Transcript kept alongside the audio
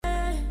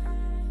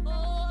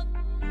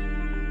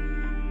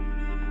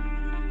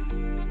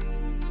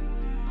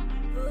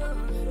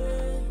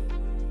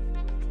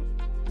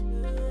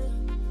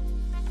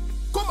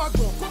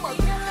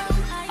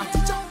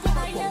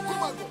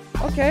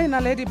Okay,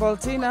 Naledi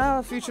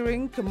Boltina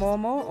featuring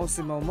CMomo or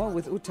CMomo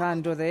with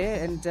uThando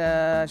there,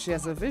 and she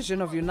has a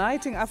vision of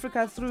uniting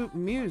Africa through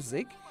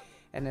music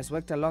and has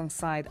worked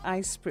alongside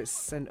Ice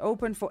and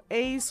opened for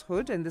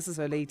Acehood, and this is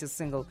her latest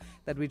single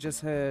that we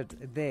just heard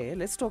there.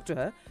 Let's talk to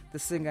her, the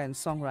singer and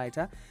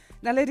songwriter.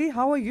 Naledi,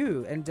 how are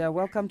you? And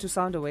welcome to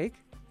Sound Awake.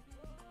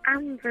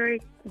 I'm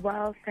very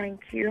well, thank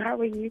you. How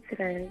are you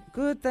today?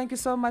 Good, thank you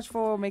so much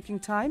for making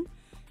time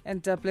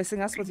and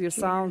blessing us with your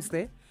sounds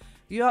there.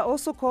 You are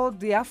also called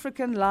the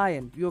African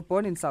Lion. You were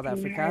born in South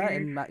Africa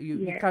and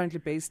you're currently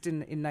based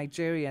in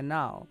Nigeria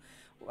now.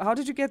 How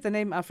did you get the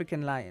name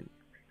African Lion?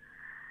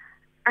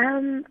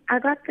 I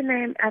got the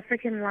name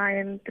African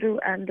Lion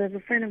through, there's a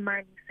friend of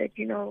mine who said,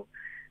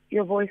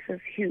 your voice is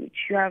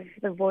huge. You have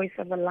the voice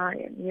of a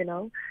lion,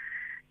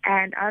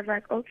 And I was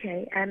like,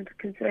 okay. And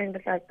considering the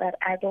fact that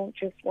I don't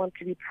just want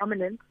to be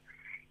prominent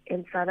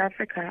in South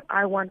Africa,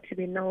 I want to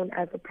be known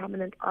as a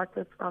prominent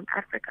artist from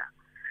Africa.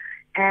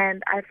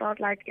 And I felt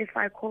like if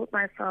I called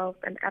myself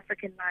an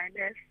African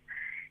lioness,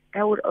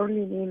 that would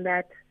only mean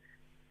that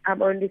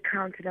I'm only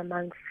counted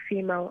amongst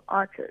female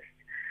artists.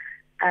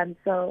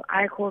 So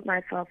I called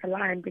myself a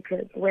lion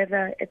because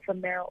whether it's a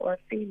male or a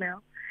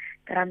female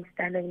that I'm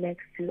standing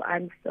next to,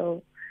 I'm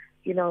still,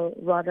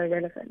 rather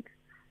relevant.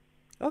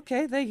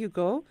 Okay, there you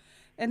go.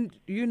 And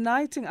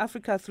uniting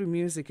Africa through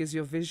music is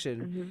your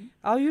vision.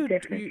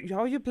 Mm-hmm.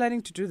 How are you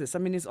planning to do this? I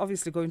mean, it's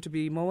obviously going to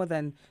be more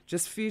than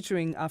just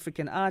featuring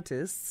African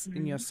artists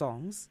in your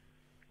songs.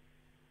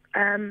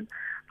 I've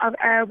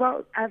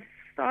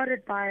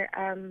started by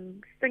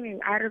singing.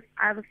 I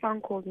have a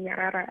song called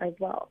Nyarara as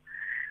well,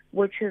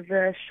 which is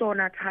a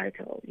Shona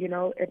title.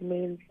 It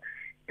means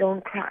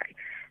don't cry.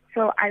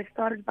 So I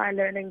started by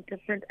learning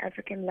different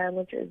African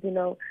languages.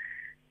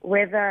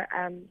 Whether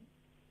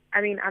I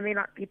may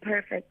not be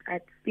perfect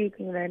at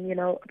speaking them,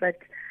 but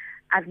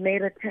I've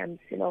made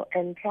attempts,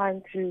 and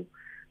trying to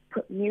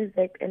put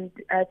music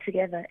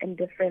together in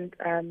different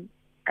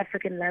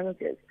African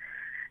languages.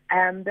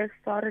 This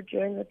started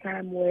during the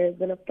time where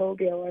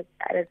xenophobia was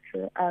at its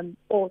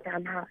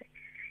all-time high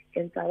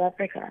in South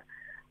Africa.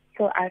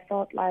 So I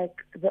felt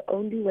like the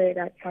only way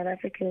that South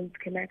Africans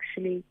can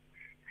actually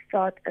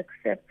start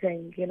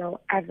accepting,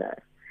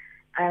 other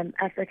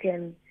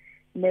African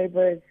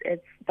neighbors,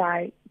 it's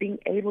by being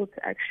able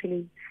to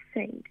actually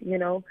sing,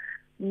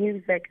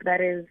 music that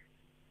is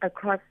a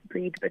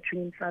crossbreed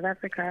between South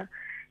Africa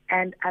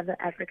and other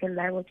African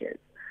languages.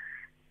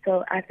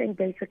 So I think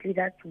basically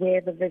that's where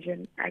the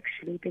vision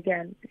actually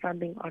began, if I'm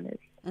being honest.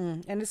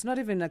 And it's not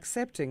even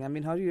accepting. I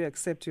mean, how do you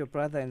accept your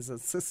brothers and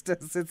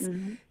sisters? It's,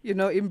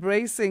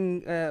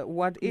 embracing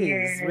what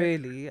is,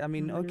 really. I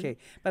mean, okay.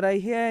 But I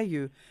hear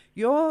you.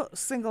 Your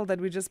single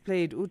that we just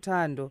played,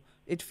 uThando,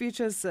 it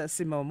features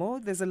CMomo.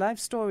 There's a life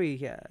story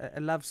here, a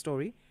love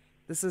story.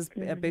 This is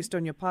based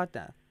on your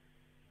partner.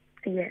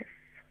 Yes.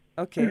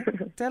 Okay.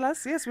 Tell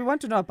us. Yes, we want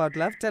to know about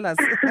love. Tell us.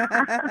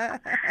 I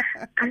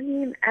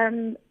mean,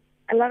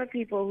 a lot of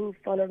people who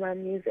follow my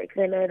music,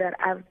 they know that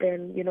I've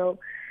been,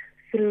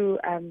 through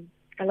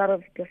a lot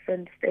of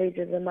different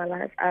stages in my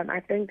life. I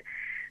think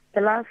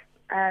the last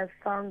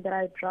song that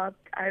I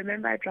dropped, I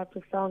remember I dropped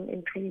a song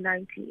in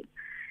 2019,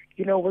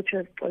 which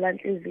was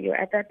Lilies.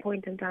 At that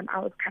point in time, I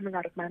was coming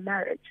out of my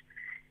marriage,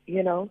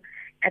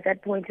 At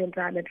that point in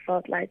time, it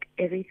felt like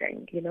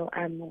everything,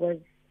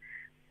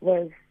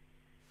 was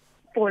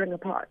falling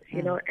apart,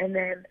 And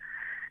then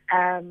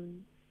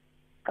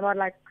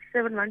about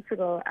 7 months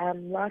ago,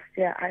 last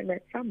year, I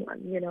met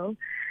someone,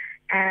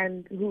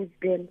 and who's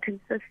been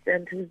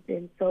consistent, who's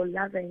been so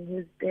loving,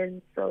 who's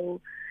been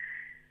so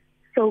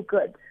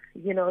good,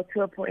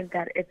 to a point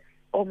that it's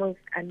almost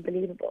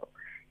unbelievable,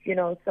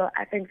 So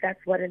I think that's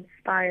what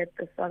inspired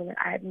the song.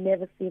 I had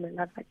never seen a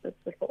love like this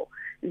before,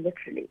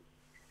 literally.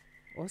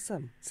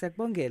 Awesome.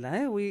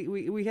 Sekbongela,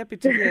 we're happy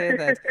to hear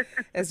that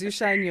as you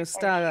shine your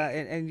star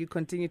and you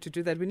continue to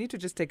do that. We need to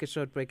just take a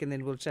short break and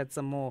then we'll chat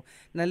some more.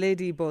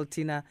 Naledi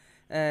Boltina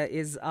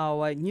is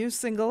our new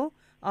single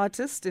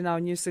artist in our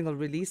new single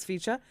release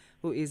feature,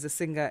 who is a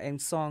singer and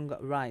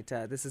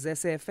songwriter. This is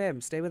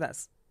SAFM. Stay with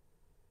us.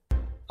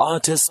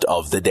 Artist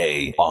of the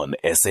Day on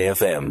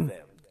SAFM.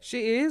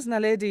 She is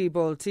Naledi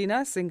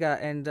Boltina, singer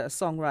and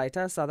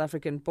songwriter, South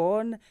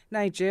African-born,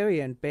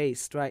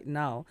 Nigerian-based right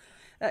now.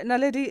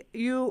 Naledi,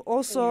 you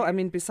also,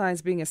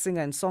 besides being a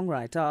singer and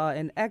songwriter, are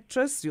an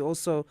actress. You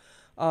also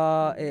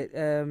are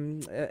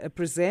a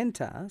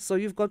presenter. So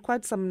you've got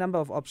quite some number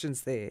of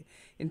options there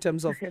in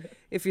terms of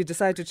if you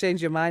decide to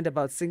change your mind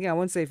about singing. I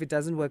won't say if it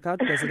doesn't work out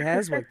because it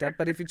has worked out,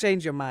 but if you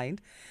change your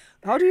mind,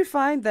 how do you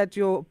find that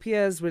your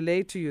peers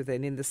relate to you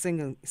then in the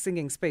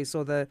singing space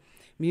or the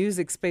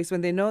music space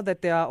when they know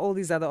that there are all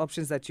these other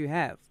options that you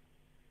have?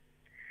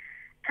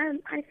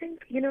 I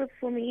think,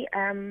 for me,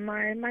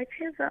 my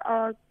peers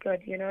are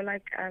good,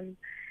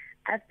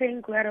 I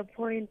think we're at a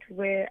point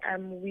where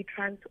we're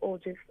trying to all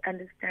just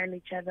understand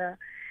each other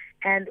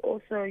and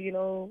also,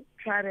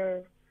 try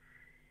to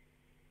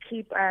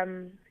keep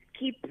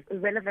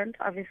relevant,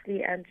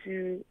 obviously, and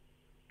to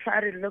try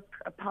to look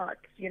apart,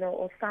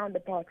 or sound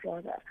apart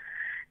rather.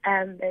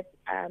 But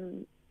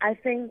I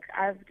think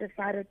I've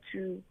decided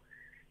to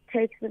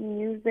take the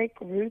music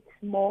roots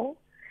more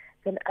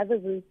than other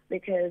roots,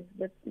 because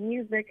with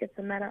music, it's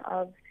a matter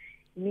of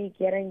me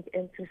getting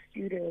into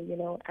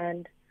studio,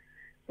 and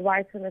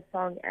writing a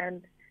song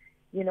and,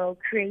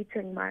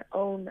 creating my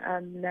own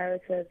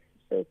narrative,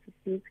 so to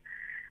speak.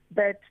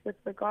 But with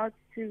regards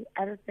to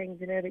other things,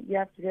 that you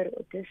have to go to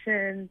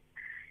auditions,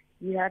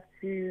 you have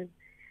to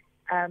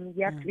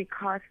be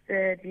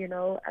casted,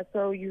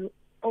 so you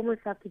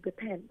almost have to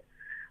depend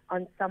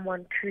on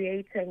someone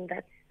creating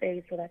that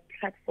space or that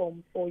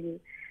platform for you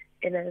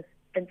in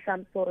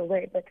some sort of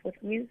way. But with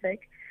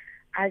music,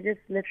 I just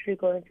literally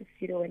go into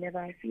studio whenever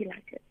I feel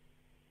like it.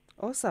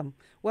 Awesome.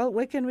 Well,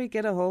 where can we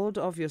get a hold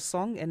of your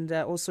song and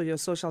also your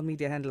social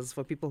media handles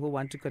for people who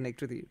want to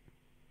connect with you?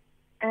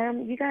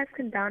 You guys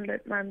can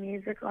download my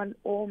music on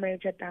all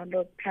major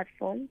download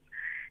platforms.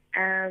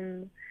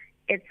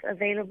 It's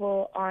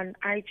available on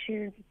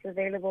iTunes, it's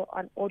available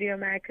on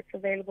AudioMac, it's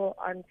available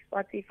on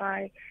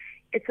Spotify.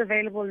 It's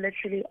available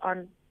literally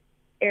on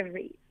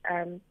every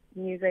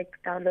music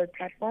download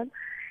platform.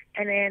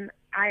 And then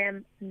I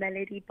am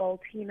Naledi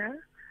Boltina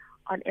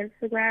on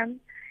Instagram,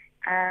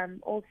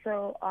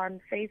 also on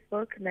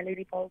Facebook,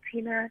 Naledi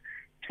Boltina,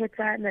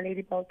 Twitter,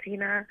 Naledi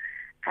Boltina.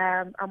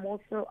 I'm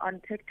also on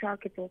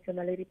TikTok, it's also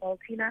Naledi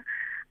Boltina.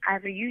 I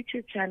have a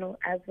YouTube channel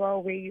as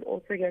well where you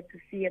also get to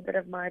see a bit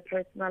of my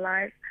personal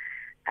life,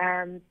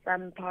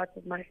 some parts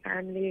of my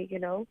family,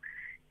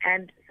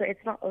 And so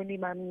it's not only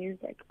my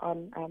music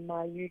on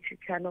my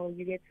YouTube channel,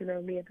 you get to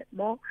know me a bit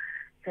more.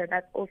 So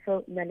that's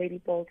also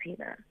Naledi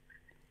Boltina.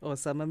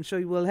 Awesome. I'm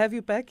sure we'll have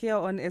you back here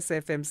on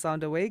SFM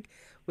Sound Awake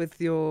with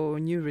your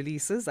new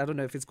releases. I don't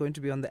know if it's going to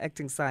be on the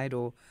acting side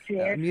or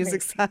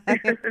music side,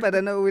 but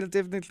I know we'll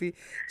definitely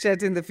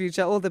chat in the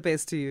future. All the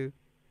best to you.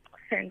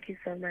 Thank you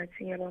so much,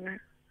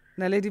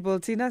 Naledi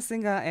Boltina,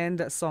 singer and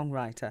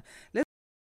songwriter.